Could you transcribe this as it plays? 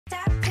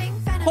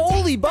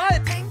holy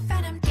butt!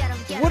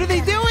 What are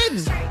they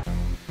doing?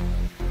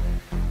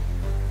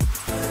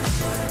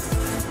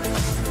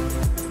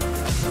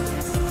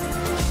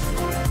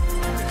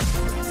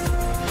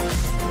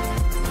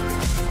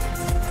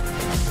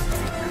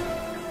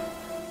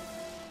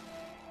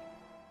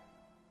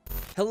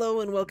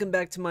 Hello and welcome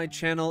back to my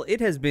channel.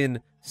 It has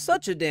been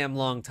such a damn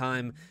long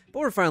time, but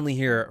we're finally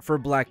here for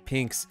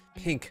Blackpink's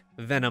Pink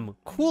Venom.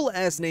 Cool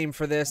ass name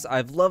for this.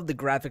 I've loved the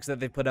graphics that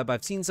they put up.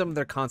 I've seen some of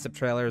their concept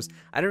trailers.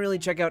 I didn't really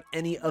check out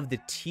any of the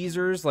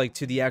teasers, like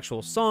to the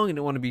actual song. I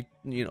don't want to be,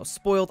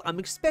 spoiled. I'm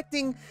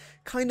expecting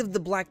kind of the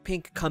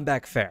Blackpink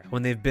comeback fare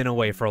when they've been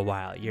away for a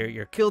while.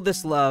 You're Kill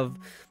This Love,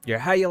 you're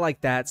How You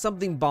Like That,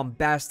 something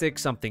bombastic,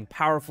 something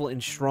powerful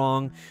and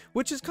strong,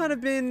 which has kind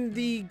of been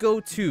the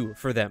go-to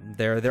for them,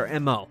 their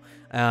MO.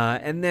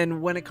 And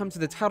then when it comes to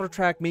the title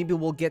track, maybe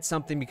we'll get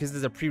something, because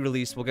there's a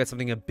pre-release, we'll get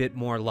something a bit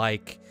more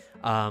like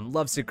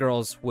Lovesick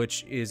Girls,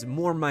 which is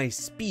more my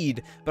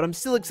speed, but I'm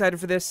still excited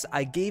for this.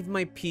 I gave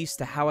my piece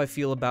to how I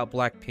feel about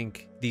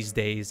Blackpink these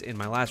days in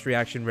my last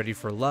reaction, Ready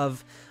for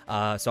Love.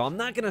 So I'm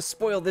not gonna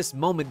spoil this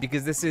moment,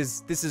 because this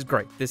is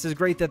great. This is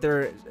great that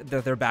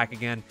they're back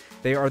again.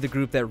 They are the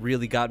group that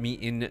really got me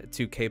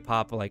into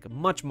K-pop like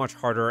much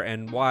harder,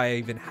 and why I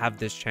even have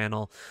this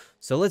channel.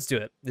 So let's do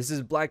it. This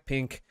is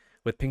Blackpink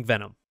with Pink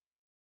Venom.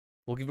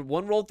 We'll give it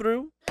one roll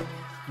through.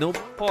 No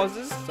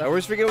pauses. I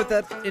always forget what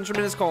that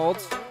instrument is called.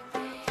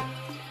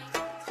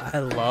 I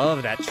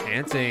love that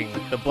chanting.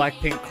 The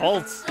Blackpink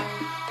cult.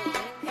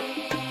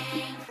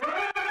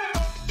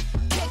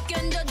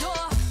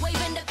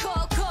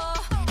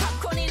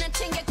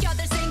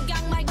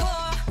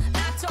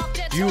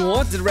 You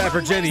wanted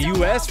rapper Jennnie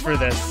US for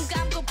this.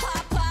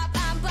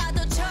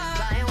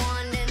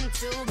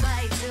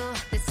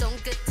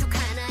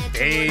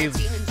 They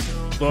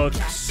look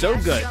so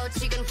good.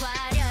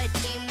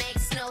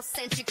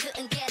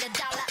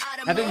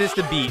 Haven't missed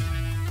a beat.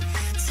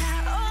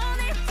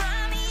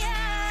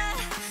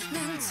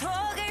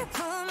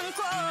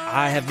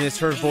 I have missed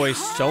her voice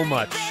so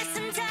much.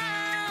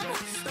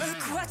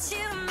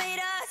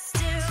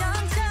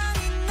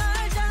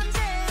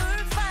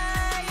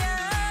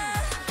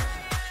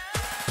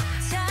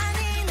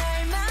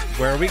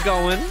 Where are we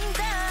going?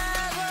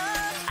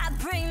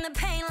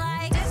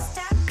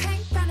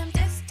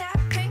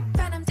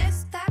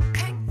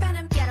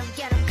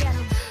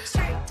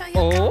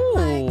 Oh.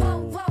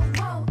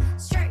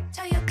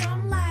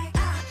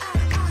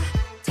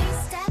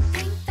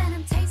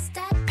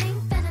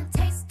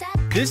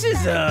 This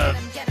is a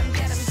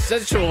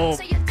sensual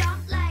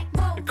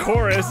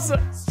chorus.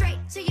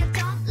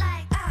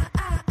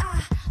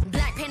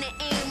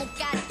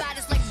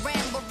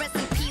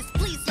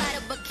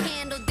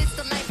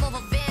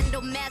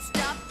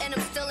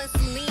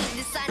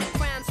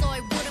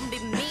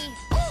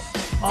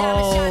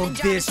 Oh,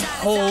 this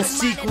whole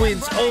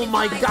sequence. Oh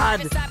my god.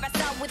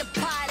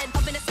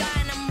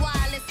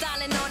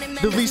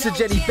 The Lisa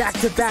Jennnie back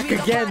to back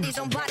again.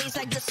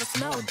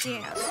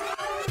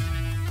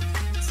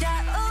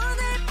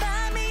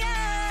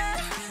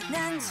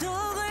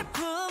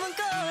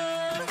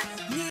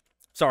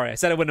 Sorry, I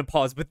said I wouldn't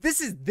pause, but this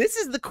is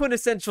the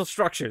quintessential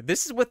structure.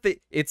 This is what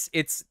it's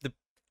the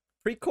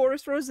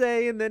pre-chorus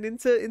rosé, and then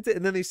into and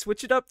then they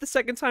switch it up the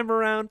second time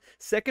around.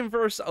 Second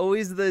verse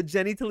always the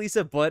Jennnie to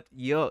Lisa, but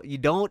you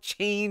don't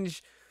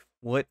change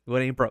what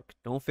ain't broke.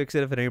 Don't fix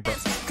it if it ain't broke.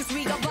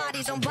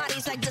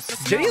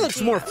 Jennnie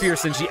looks more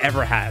fierce than she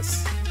ever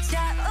has.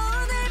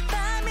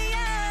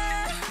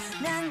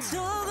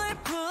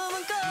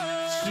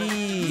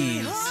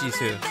 Jeez,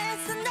 Jisoo.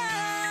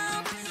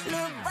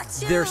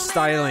 Their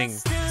styling.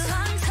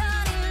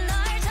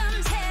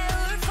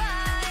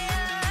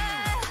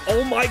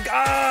 Oh my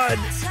god!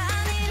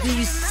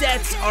 These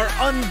sets are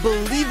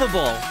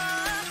unbelievable!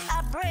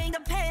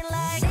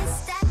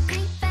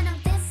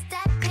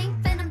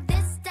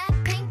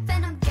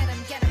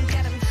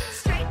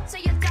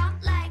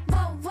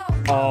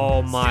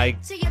 Oh my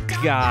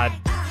god,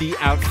 the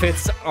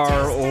outfits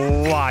are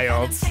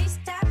wild.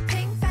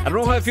 I don't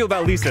know how I feel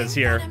about Lisa's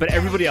here, but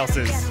everybody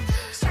else's.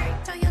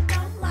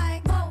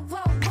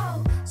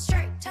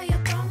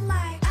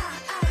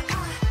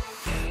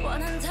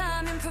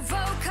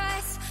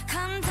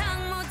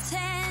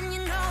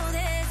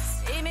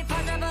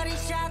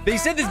 They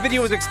said this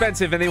video was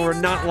expensive, and they were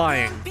not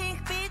lying.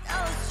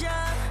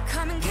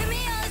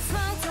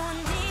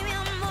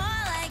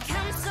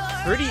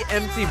 Pretty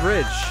empty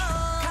bridge,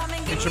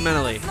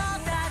 instrumentally.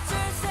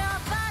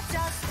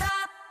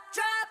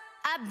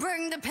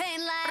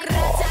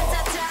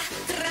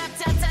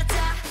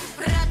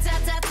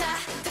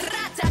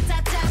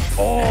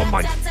 Oh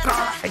my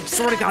god, I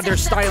swear to god, their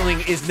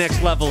styling is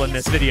next level in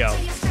this video.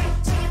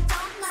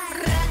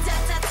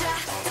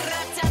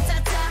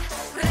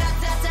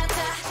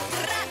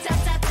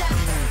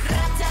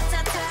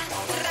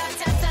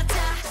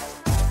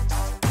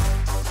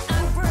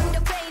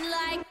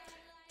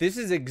 This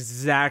is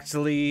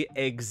exactly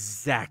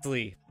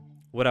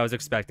what I was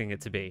expecting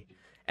it to be.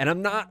 And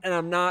I'm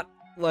not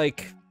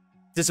like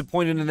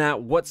disappointed in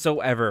that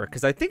whatsoever,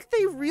 because I think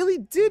they really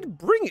did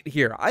bring it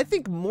here. I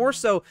think more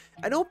so,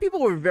 I know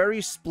people were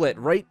very split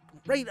right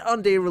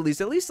on day release,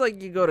 at least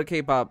like you go to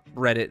K-pop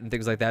Reddit and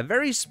things like that,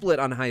 very split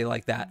on how you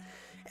like that.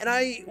 And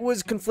I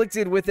was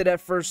conflicted with it at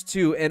first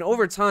too, and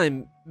over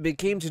time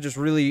became to just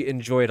really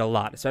enjoy it a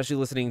lot, especially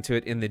listening to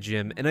it in the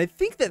gym. And I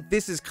think that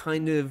this is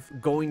kind of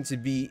going to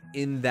be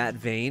in that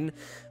vein,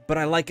 but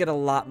I like it a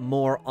lot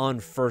more on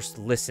first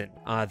listen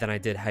than I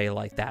did How You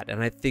Like That.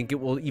 And I think it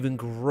will even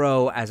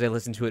grow as I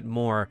listen to it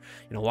more,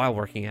 you know, while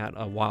working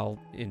out, while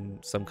in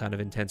some kind of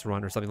intense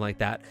run or something like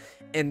that.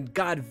 And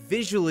God,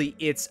 visually,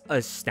 it's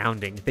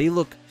astounding. They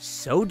look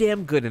so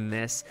damn good in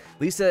this.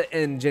 Lisa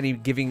and Jennnie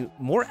giving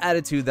more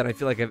attitude than I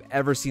feel like I've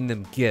ever seen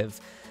them give.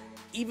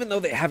 Even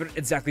though they haven't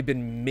exactly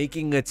been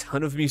making a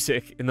ton of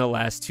music in the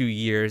last 2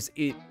 years,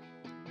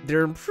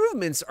 their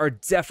improvements are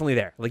definitely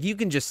there. Like, you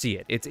can just see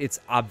it. It's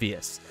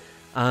obvious.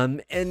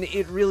 And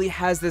it really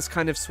has this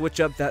kind of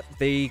switch up that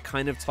they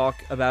kind of talk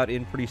about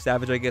in Pretty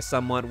Savage, I guess,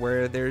 somewhat,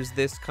 where there's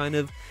this kind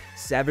of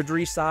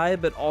savagery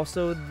side, but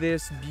also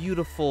this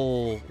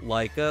beautiful,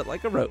 like a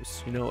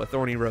rose, you know, a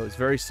thorny rose,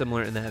 very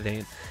similar in that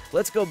vein.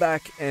 Let's go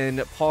back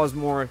and pause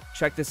more,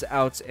 check this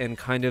out, and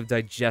kind of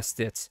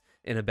digest it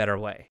in a better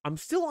way. I'm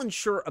still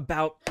unsure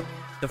about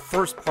the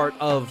first part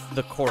of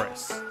the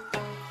chorus.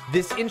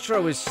 This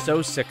intro is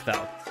so sick,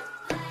 though.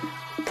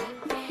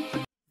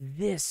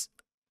 This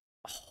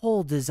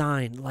whole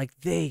design, like,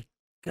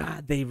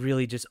 God, they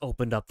really just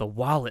opened up the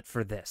wallet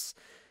for this.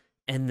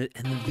 And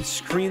the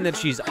screen that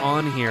she's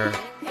on here,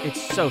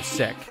 it's so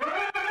sick.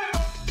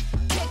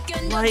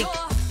 Like,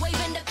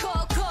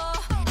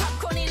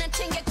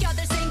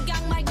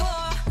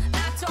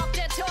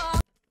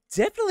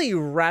 definitely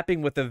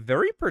rapping with a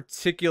very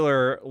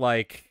particular,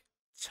 like,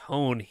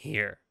 tone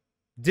here.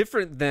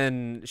 Different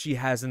than she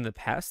has in the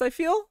past, I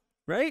feel,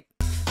 right?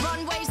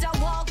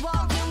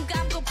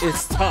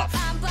 It's tough.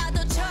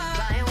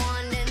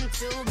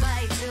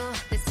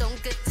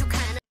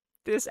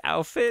 This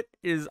outfit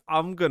is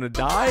I'm gonna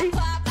die.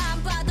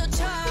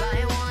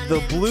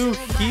 The blue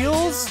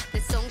heels.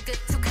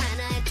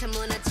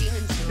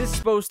 This is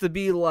supposed to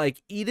be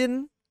like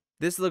Eden.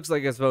 This looks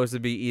like it's supposed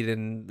to be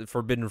Eden, the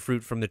forbidden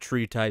fruit from the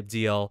tree type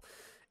deal.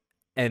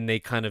 And they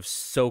kind of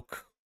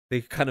soak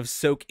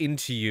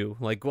into you.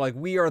 Like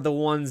we are the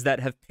ones that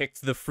have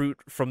picked the fruit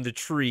from the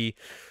tree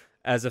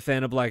as a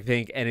fan of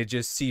Blackpink, and it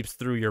just seeps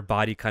through your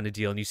body kind of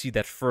deal. And you see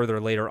that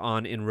further later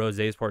on in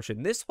Rosé's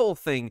portion. This whole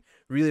thing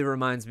really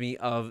reminds me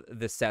of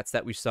the sets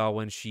that we saw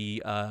when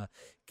she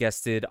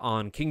guested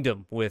on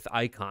Kingdom with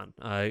iKON.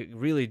 It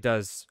really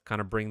does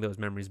kind of bring those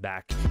memories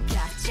back.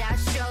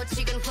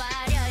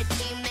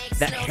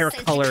 That hair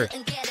color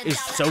is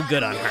so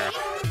good on her.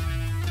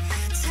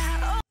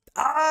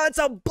 Ah, it's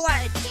a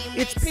black.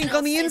 It's pink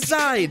on the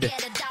inside.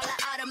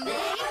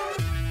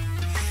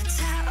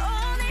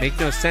 Make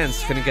no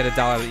sense. Couldn't get $1,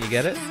 but you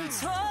get it?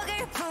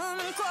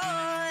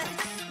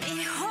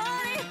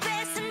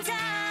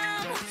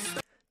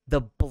 The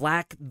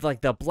black,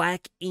 like the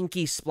black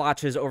inky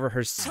splotches over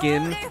her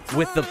skin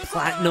with the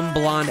platinum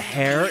blonde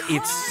hair.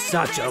 It's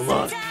such a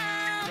look.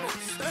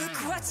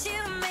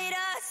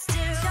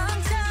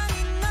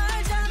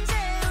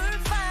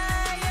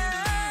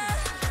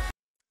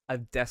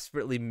 I've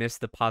desperately missed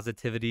the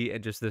positivity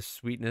and just the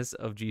sweetness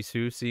of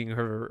Jisoo. Seeing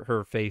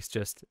her face,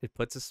 just it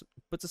puts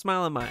a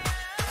smile on mine.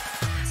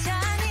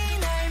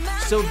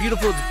 So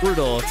beautiful, it's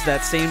brutal. It's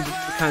that same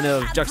kind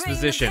of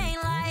juxtaposition.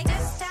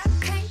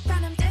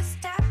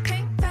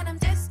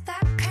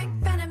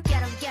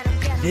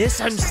 This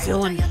I'm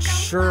still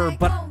unsure,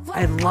 but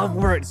I love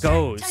where it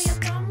goes.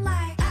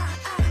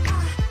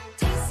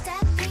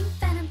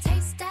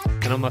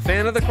 And I'm a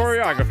fan of the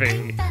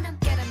choreography.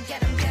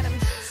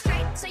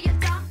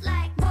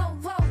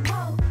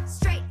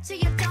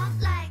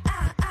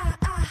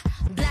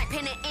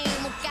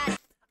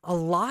 A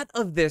lot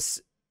of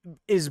this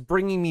is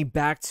bringing me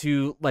back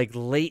to like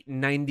late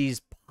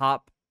 90s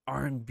pop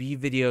R&B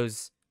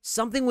videos.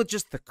 Something with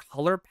just the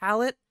color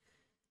palette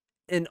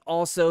and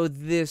also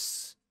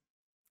this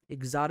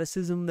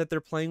exoticism that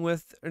they're playing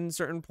with in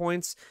certain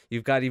points.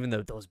 You've got even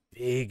those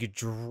big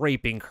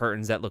draping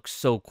curtains that look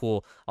so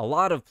cool. A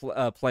lot of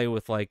play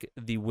with like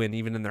the wind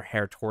even in their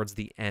hair towards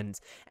the end.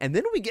 And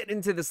then we get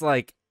into this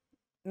like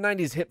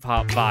 90s hip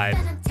hop vibe,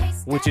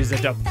 which is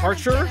a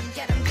departure.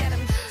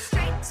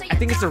 I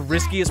think it's the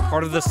riskiest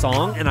part of the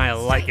song, and I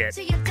like it.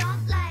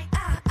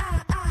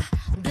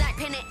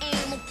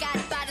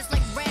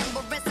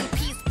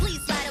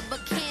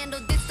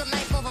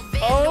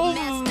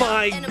 Oh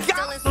my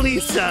God,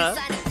 Lisa!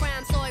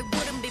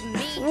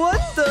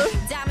 What the?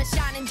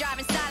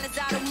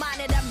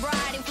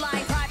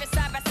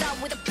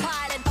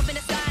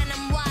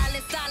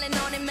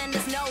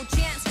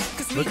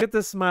 Look at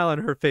the smile on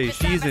her face.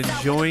 She's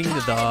enjoying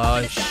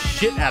the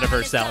shit out of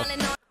herself.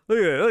 Look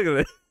at it, look at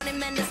it.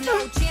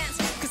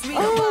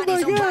 Oh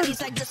my God.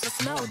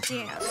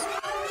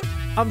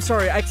 I'm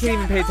sorry, I can't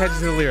even pay attention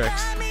to the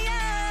lyrics.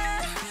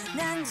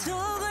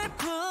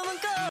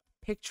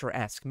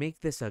 Picturesque.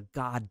 Make this a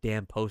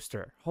goddamn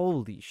poster.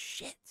 Holy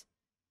shit.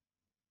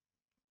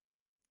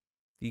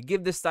 You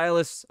give the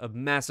stylists a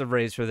massive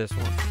raise for this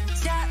one.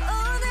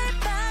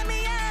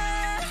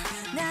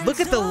 Look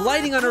at the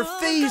lighting on her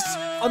face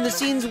on the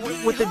scenes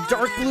with the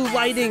dark blue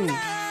lighting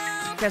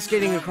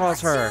cascading across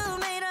her.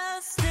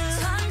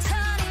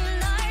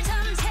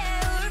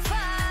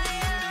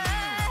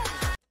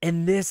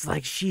 And this,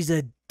 like, she's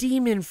a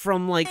demon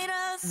from, like,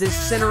 this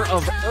center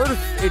of Earth.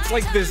 It's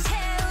like this,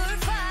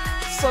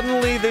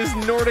 suddenly this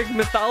Nordic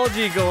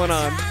mythology going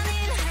on.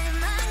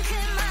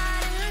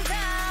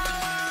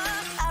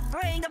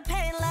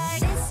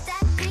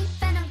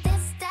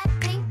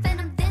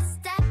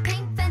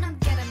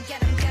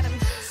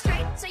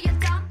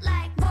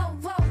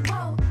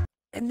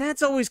 And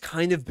that's always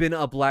kind of been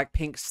a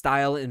Blackpink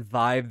style and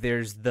vibe.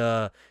 There's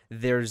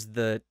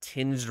the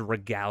tinged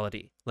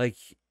regality. Like,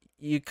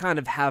 you kind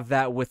of have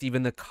that with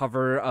even the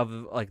cover of,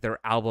 like, their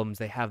albums.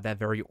 They have that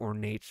very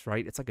ornate,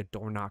 right? It's like a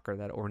door knocker,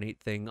 that ornate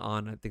thing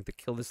on, I think, the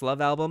Kill This Love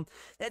album.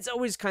 That's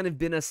always kind of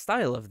been a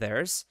style of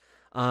theirs.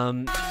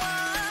 And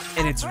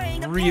it's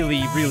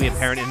really, really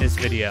apparent in this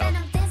video.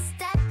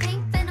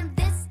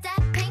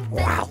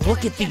 Wow,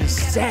 look at these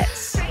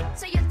sets.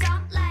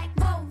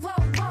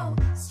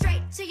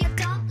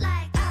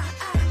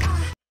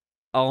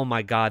 Oh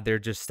my god, they're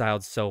just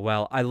styled so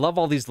well. I love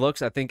all these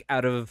looks. I think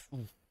out of...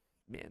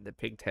 Man, the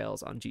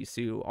pigtails on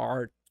Jisoo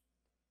are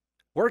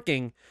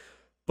working,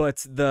 but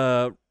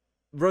the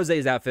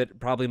Rosé's outfit,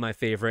 probably my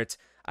favorite.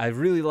 I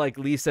really like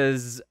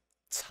Lisa's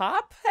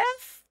top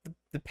half,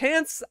 the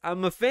pants.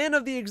 I'm a fan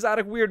of the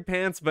exotic weird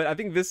pants, but I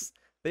think this,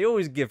 they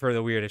always give her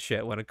the weirdest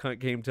shit when it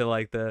came to,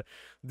 like, the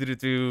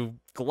do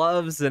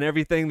gloves and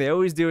everything. They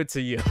always do it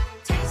to you.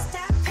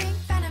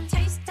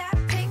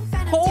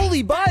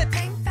 Holy butt!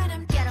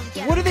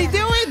 What are they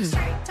doing?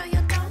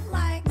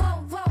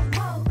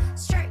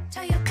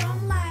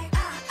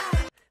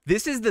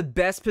 This is the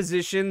best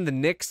position the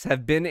Knicks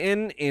have been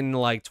in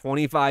like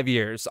 25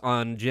 years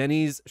on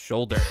Jennie's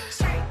shoulder.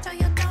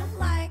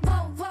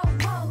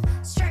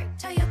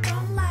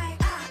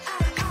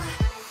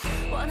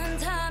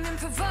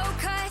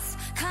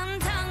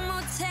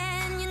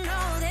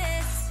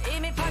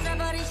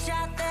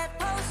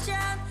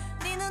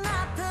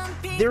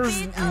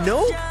 There's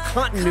no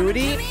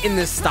continuity in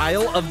the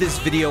style of this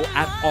video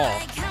at all,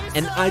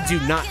 and I do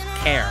not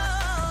care.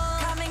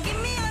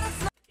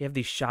 You have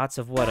these shots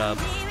of what a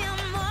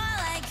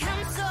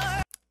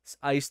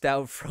iced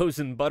out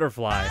frozen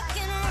butterfly.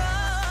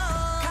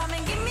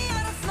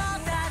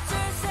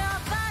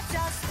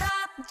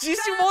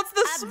 Jisoo wants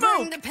the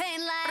smoke.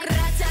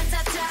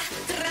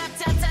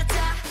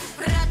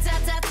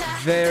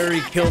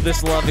 Very Kill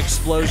This Love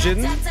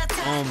explosion.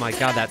 Oh my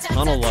god, that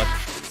tunnel look.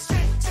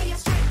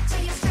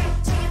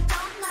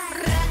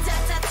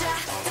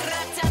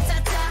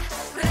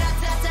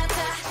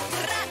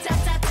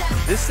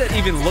 This set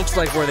even looks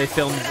like where they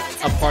filmed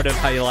a part of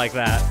How You Like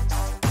That.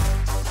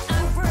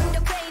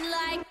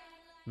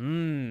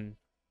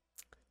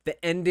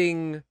 The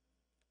ending,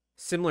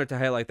 similar to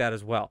How You Like That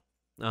as well.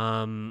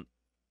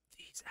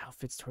 These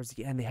outfits towards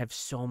the end, they have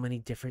so many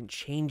different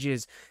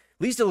changes.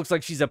 Lisa looks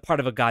like she's a part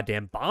of a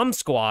goddamn bomb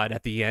squad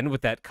at the end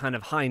with that kind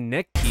of high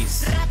neck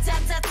piece.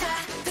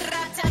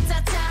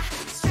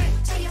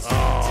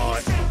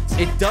 Oh,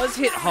 it does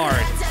hit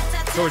hard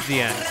towards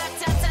the end.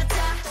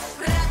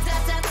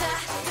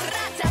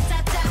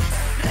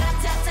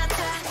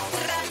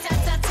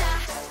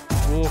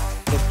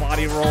 Oof, the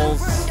body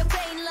rolls.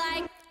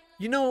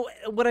 You know,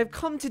 what I've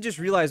come to just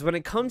realize when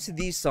it comes to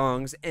these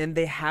songs, and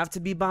they have to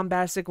be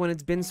bombastic when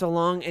it's been so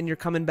long and you're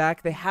coming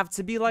back, they have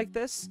to be like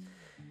this.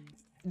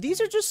 These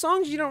are just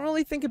songs you don't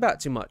really think about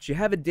too much. You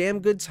have a damn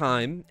good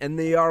time, and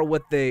they are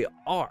what they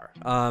are.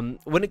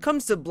 When it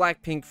comes to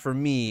Blackpink, for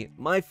me,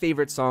 my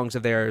favorite songs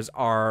of theirs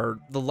are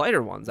the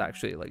lighter ones,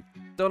 actually. Like,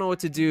 Don't Know What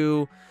to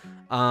Do,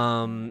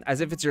 As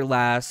If It's Your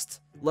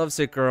Last,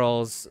 Lovesick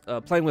Girls,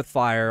 Playing With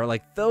Fire.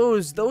 Like,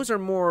 those are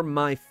more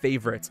my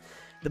favorites.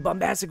 The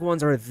bombastic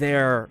ones are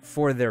there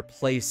for their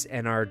place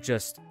and are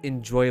just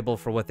enjoyable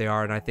for what they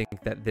are, and I think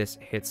that this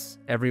hits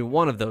every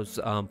one of those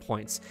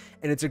points.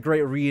 And it's a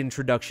great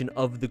reintroduction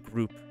of the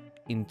group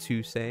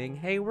into saying,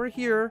 hey, we're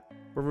here,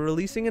 we're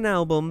releasing an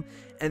album,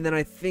 and then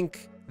I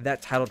think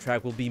that title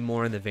track will be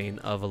more in the vein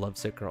of a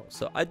Lovesick Girl.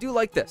 So I do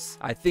like this.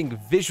 I think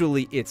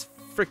visually it's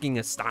freaking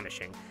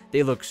astonishing.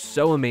 They look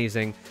so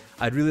amazing.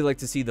 I'd really like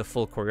to see the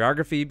full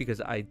choreography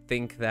because I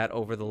think that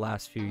over the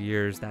last few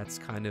years that's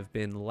kind of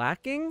been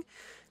lacking.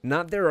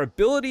 Not their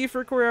ability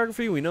for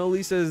choreography. We know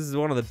Lisa is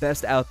one of the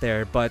best out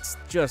there, but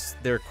just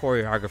their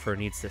choreographer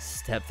needs to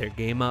step their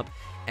game up.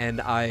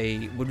 And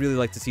I would really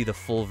like to see the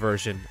full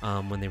version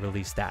when they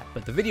release that.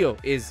 But the video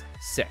is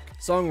sick.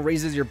 Song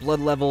raises your blood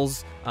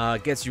levels,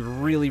 gets you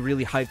really,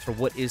 really hyped for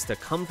what is to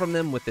come from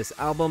them with this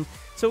album.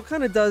 So it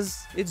kind of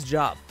does its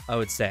job, I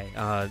would say.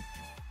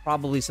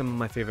 Probably some of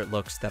my favorite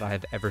looks that I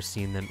have ever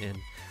seen them in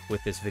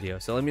with this video.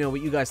 So let me know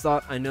what you guys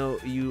thought. I know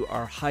you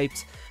are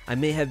hyped. I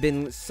may have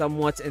been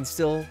somewhat and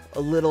still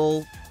a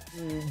little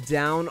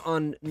down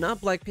on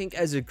not Blackpink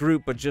as a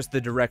group, but just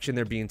the direction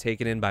they're being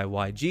taken in by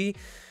YG.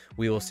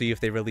 We will see if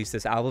they release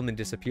this album and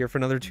disappear for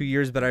another 2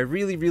 years, but I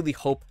really, really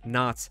hope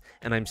not,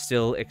 and I'm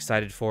still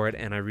excited for it,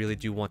 and I really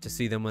do want to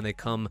see them when they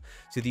come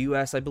to the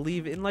US, I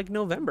believe, in like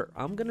November.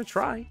 I'm gonna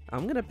try.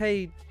 I'm gonna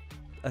pay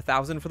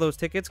 $1,000 for those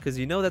tickets, because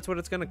you know that's what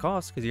it's gonna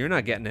cost, because you're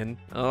not getting in.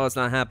 Oh, it's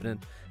not happening.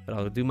 But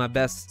I'll do my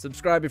best.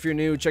 Subscribe if you're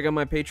new. Check out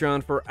my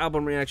Patreon for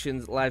album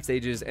reactions, live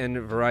stages, and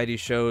variety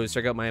shows.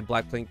 Check out my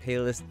BLACKPINK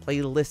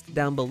playlist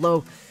down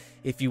below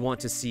if you want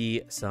to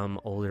see some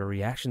older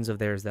reactions of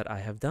theirs that I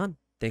have done.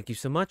 Thank you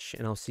so much,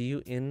 and I'll see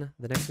you in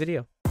the next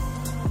video.